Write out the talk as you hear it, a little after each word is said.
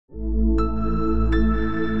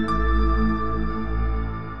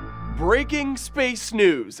Breaking space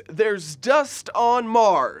news. There's dust on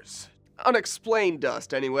Mars. Unexplained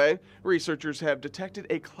dust, anyway. Researchers have detected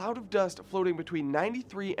a cloud of dust floating between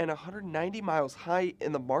 93 and 190 miles high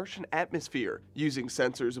in the Martian atmosphere, using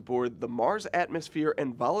sensors aboard the Mars Atmosphere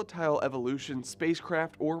and Volatile Evolution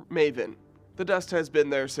spacecraft, or MAVEN. The dust has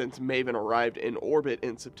been there since MAVEN arrived in orbit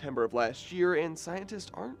in September of last year, and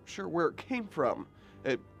scientists aren't sure where it came from.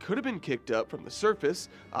 It could have been kicked up from the surface,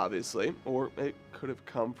 obviously, or it could have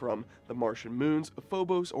come from the Martian moons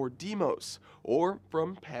Phobos or Deimos, or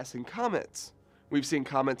from passing comets. We've seen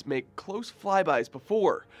comets make close flybys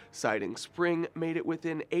before. Siding Spring made it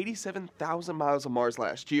within 87,000 miles of Mars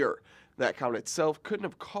last year. That comet itself couldn't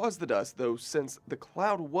have caused the dust, though, since the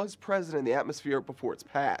cloud was present in the atmosphere before its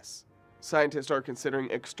pass. Scientists are considering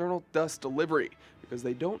external dust delivery because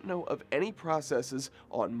they don't know of any processes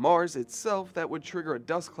on Mars itself that would trigger a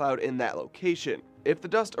dust cloud in that location. If the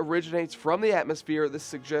dust originates from the atmosphere, this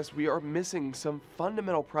suggests we are missing some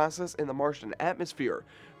fundamental process in the Martian atmosphere,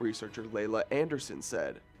 researcher Layla Anderson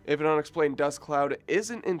said. If an unexplained dust cloud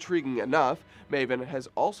isn't intriguing enough, MAVEN has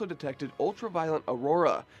also detected ultraviolet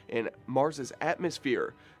aurora in Mars's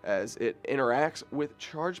atmosphere as it interacts with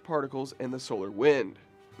charged particles in the solar wind.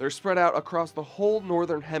 They're spread out across the whole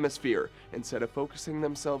northern hemisphere instead of focusing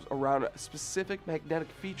themselves around specific magnetic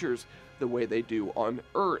features the way they do on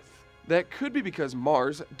Earth. That could be because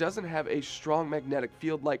Mars doesn't have a strong magnetic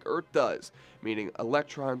field like Earth does, meaning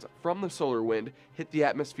electrons from the solar wind hit the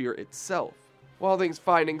atmosphere itself. While these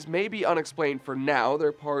findings may be unexplained for now,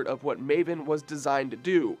 they're part of what MAVEN was designed to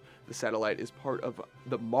do. The satellite is part of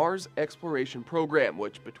the Mars Exploration Program,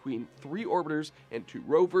 which, between 3 orbiters and 2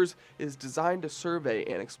 rovers, is designed to survey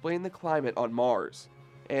and explain the climate on Mars.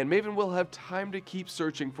 And MAVEN will have time to keep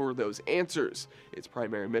searching for those answers. Its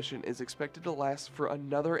primary mission is expected to last for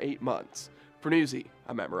another 8 months. For Newsy,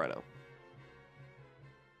 I'm Matt Moreno.